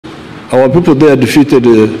Our people there defeated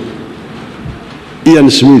Ian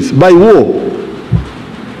Smith by war.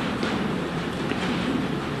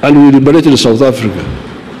 And we liberated South Africa.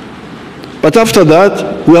 But after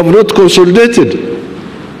that, we have not consolidated.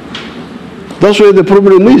 That's where the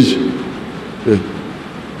problem is.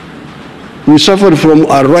 We suffer from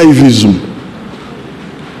arrivism.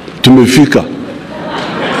 Tumefika.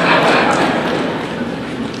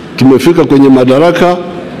 Tumefika kwenye madaraka,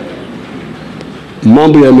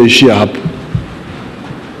 mambo yameishia hapo.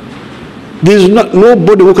 There is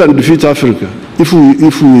nobody who can defeat Africa if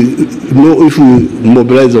we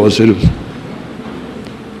mobilize ourselves.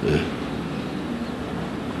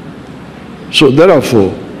 So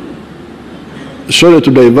therefore, sorry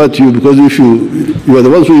to divert you, because if you are the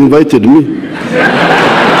ones who invited me.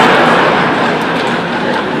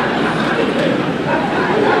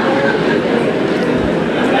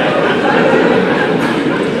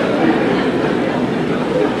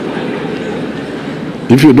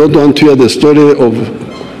 If you don't want to hear the story of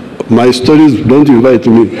my stories, don't invite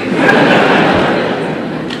me.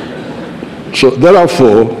 So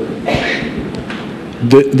therefore,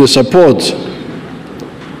 the support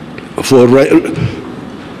for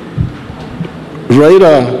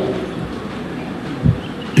Raila,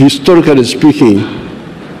 historically speaking,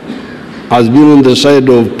 has been on the side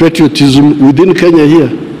of patriotism within Kenya here.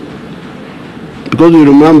 Because you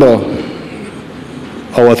remember,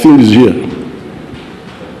 our thing is here.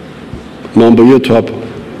 Mambo yetu hapa.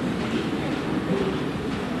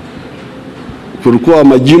 Kulikuwa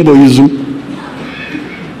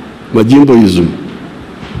majimboism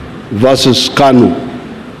versus KANU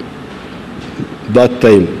that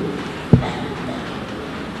time.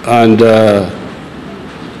 And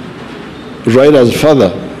Raila's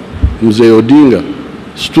father, Museveni Odinga,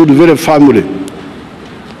 stood very firmly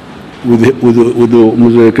with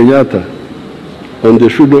Museveni Kenyatta on the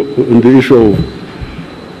issue of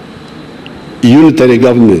unitary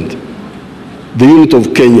government, the unit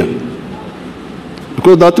of Kenya.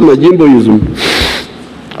 Because that majimboism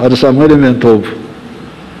had some element of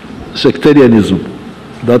sectarianism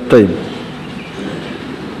that time.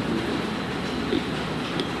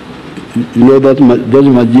 You know that those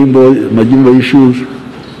majimbo issues,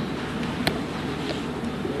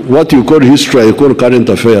 what you call history, I call current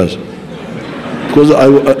affairs. Because I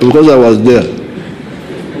was there.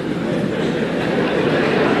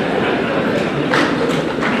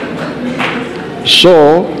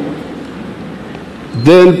 So,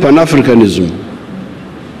 then Pan-Africanism.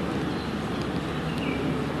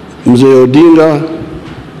 Mzee Odinga,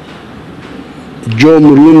 Joe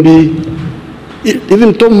Murundi,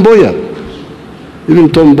 even Tom Mboya,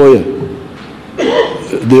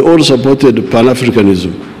 they all supported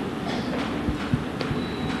Pan-Africanism.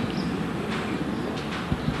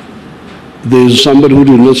 There is somebody who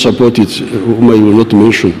did not support it, whom I will not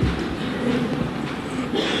mention.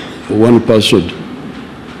 One person.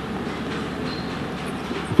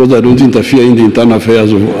 Because I don't interfere in the internal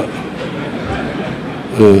affairs of...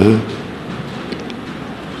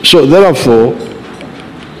 So therefore,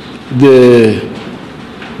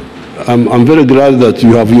 I'm very glad that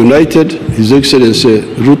you have united His Excellency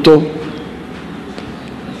Ruto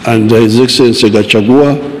and His Excellency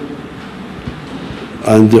Gachagua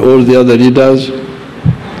and all the other leaders,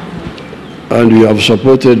 and you have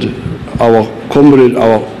supported our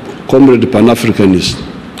comrade Pan-Africanist.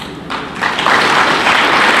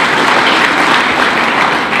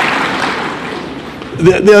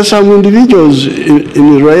 There are some individuals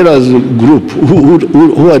in Raila's group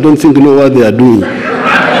who I don't think know what they are doing.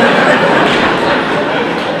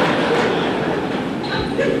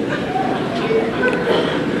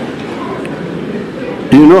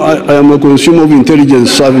 You know, I am a consumer of intelligence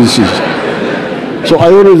services. So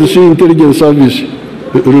I always see intelligence service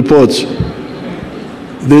reports.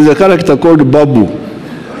 There is a character called Babu.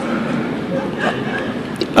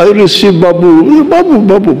 I always see Babu.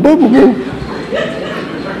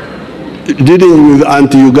 Dealing with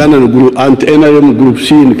anti-Ugandan group, anti-NRM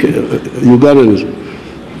groups in Ugandans.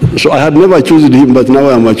 So I had never chosen him, but now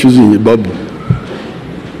I am choosing Babu.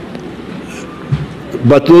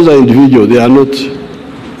 But those are individuals, they are not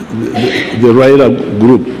the Raila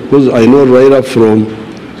group, because I know Raila from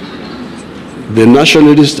the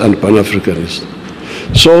nationalist and Pan-Africanist.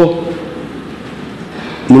 So,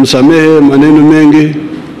 Munsamehe maneno mengi,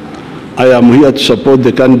 I am here to support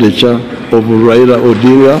the candidature of Raila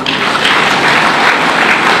Odinga.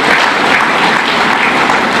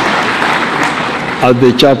 As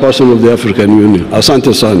the chairperson of the African Union.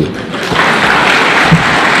 Asante sana.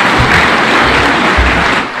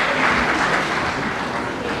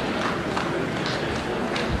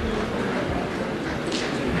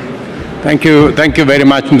 Thank you very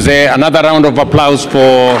much, Mzee. Another round of applause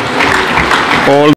for all.